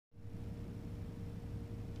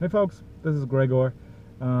Hey folks, this is Gregor.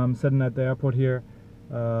 Sitting at the airport here,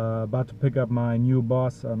 about to pick up my new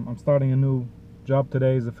boss. I'm starting a new job.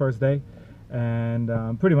 Today is the first day,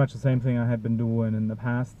 and pretty much the same thing I had been doing in the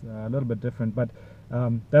past, a little bit different, but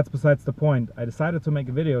that's besides the point. I decided to make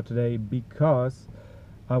a video today because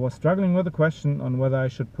I was struggling with the question on whether I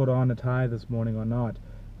should put on a tie this morning or not.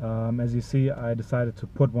 As you see, I decided to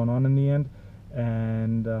put one on in the end,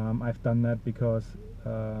 and I've done that because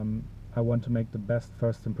I want to make the best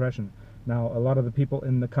first impression. Now, a lot of the people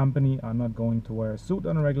in the company are not going to wear a suit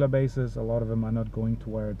on a regular basis. A lot of them are not going to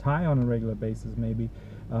wear a tie on a regular basis, maybe.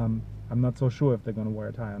 I'm not so sure if they're going to wear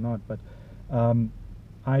a tie or not, but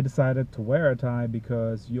I decided to wear a tie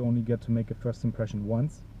because you only get to make a first impression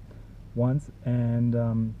once, and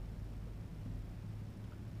you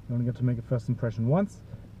only get to make a first impression once,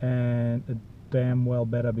 and it damn well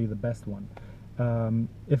better be the best one.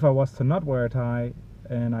 If I was to not wear a tie,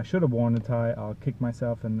 and I should have worn a tie, I'll kick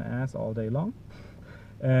myself in the ass all day long.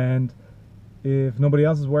 And if nobody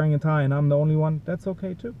else is wearing a tie and I'm the only one, that's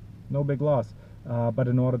okay too. No big loss. But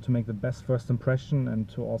in order to make the best first impression and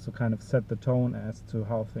to also kind of set the tone as to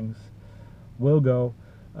how things will go,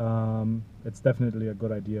 it's definitely a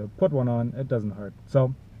good idea. Put one on, it doesn't hurt.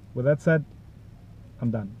 So, with that said,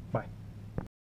 I'm done. Bye.